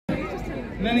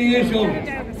many years ago,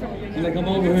 when I come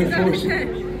over here first,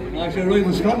 actually I arrived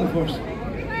in Scotland first,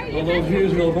 all those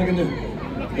years ago, back in the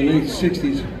late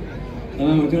 60s.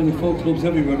 And I was doing the folk clubs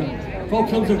everywhere. Folk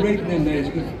clubs are great in them days,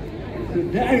 but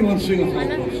anyone sing a folk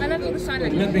clubs.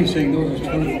 But let me sing, no,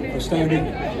 I started.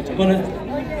 But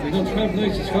we've done 12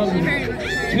 nights in Scotland,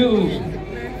 2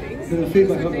 bit of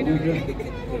feedback on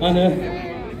it,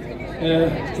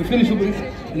 and we finished up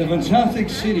in a fantastic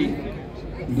city,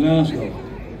 Glasgow.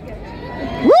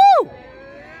 Woo!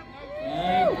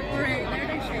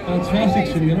 Fantastic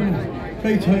city, you know,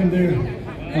 great time there.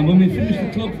 And when we finished the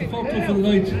club, the folk club for the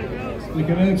night, we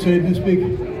came outside this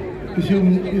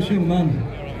young man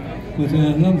with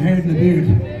a long hair and a beard,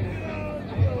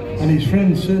 and his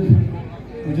friend said,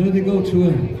 "Would you like to go to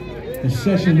a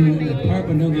session in an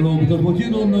apartment down the road? Because what you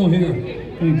don't know here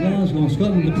in Glasgow,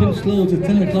 Scotland, the pub's closed at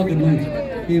 10 o'clock at night,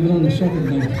 even on a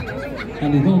Saturday night,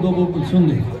 and they don't open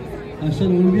Sunday." I said,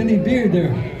 "Will there be any beer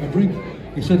there, or drink?"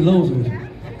 He said, "Loads of it."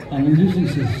 And we listened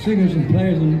to singers and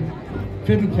players and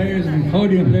fiddle players and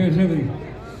accordion players and everything.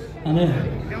 And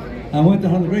I went to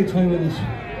have a great time with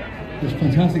this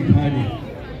fantastic party.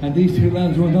 And these 2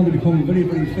 lads went on to become very,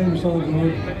 very famous all over the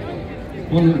world.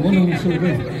 One of them is a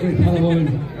great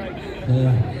Halloween.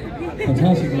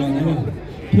 Fantastic man, you know.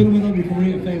 2 of them went on to become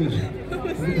really famous.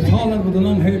 The tall lad with the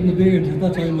long hair and the beard at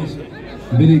that time was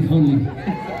Billy Connolly.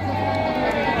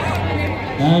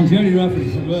 And Jerry Rafferty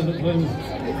as well at the time.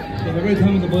 So had a great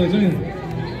time with the boys anyway.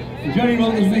 And Jerry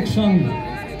wrote this next song.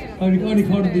 I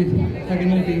recorded it back in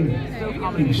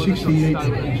 1968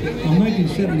 or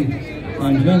 1970.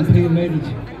 And John Peel made it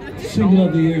single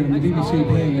of the year in the BBC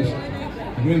playlist.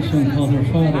 A great song called Her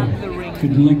Father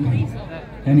Didn't Like Me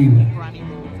Anyway.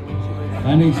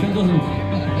 And he still doesn't.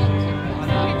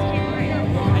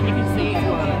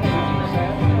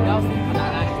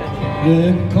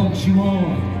 The country war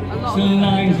still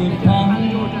lies upon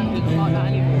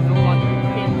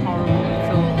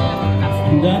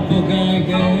that book I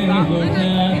gave her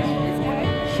that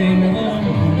she never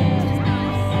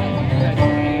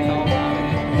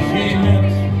she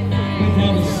left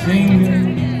without a single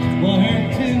word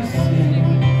to say.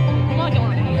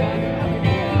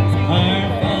 Our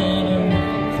father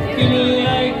didn't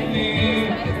like me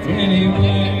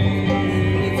anyway.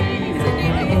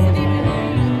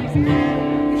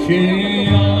 She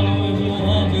always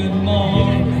wanted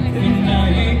more, and now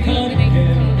he couldn't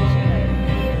get.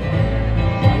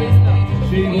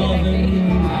 She wasn't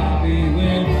happy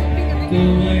with the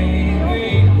way we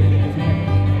lived.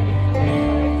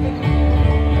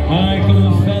 I could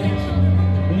have felt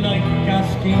like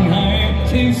asking her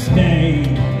to stay.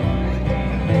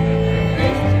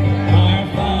 Our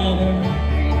father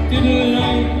didn't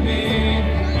like me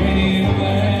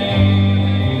anyway.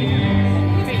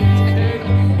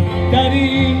 Daddy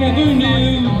never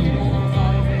knew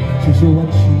just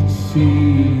what she'd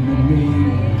seen in me.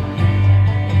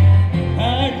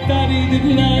 Her daddy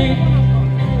didn't like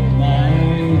my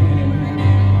hair.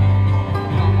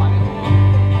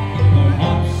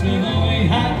 Perhaps if we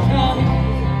had talked,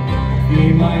 he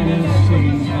might have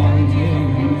seen something.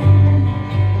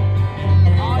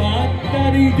 But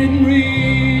daddy didn't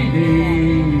really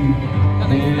care.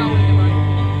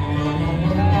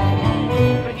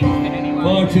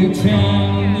 For to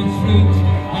tell the truth,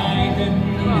 I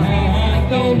didn't have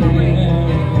no hair.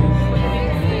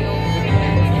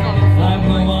 I'm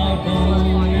the one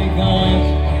only God,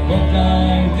 but I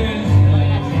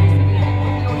deserve.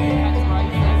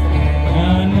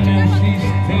 And now she's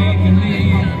taken me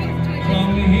from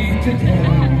me today.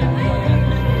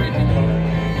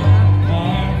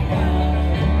 Our father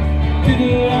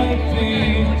didn't like me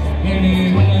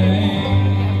anyway.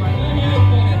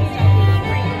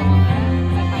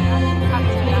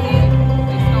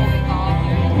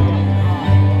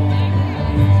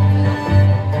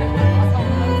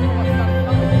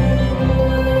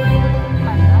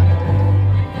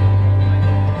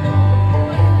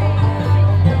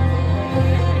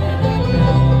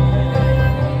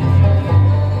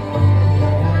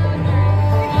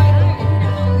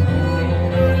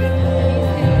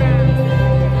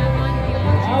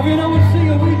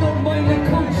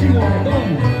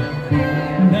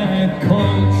 That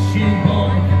cold she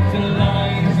bore the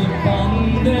lines upon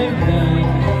their back.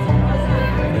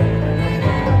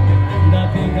 That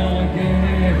book I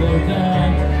gave her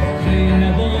that she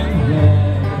never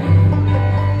read.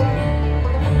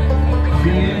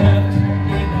 She left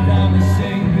without a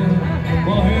single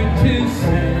word to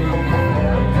say.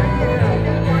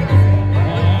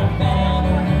 Our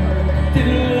father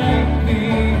didn't like me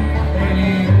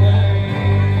anyway.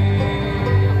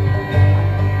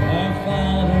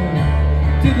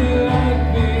 Didn't like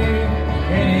me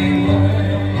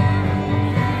anyway.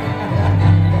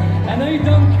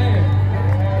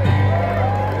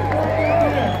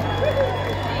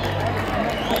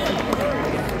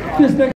 This next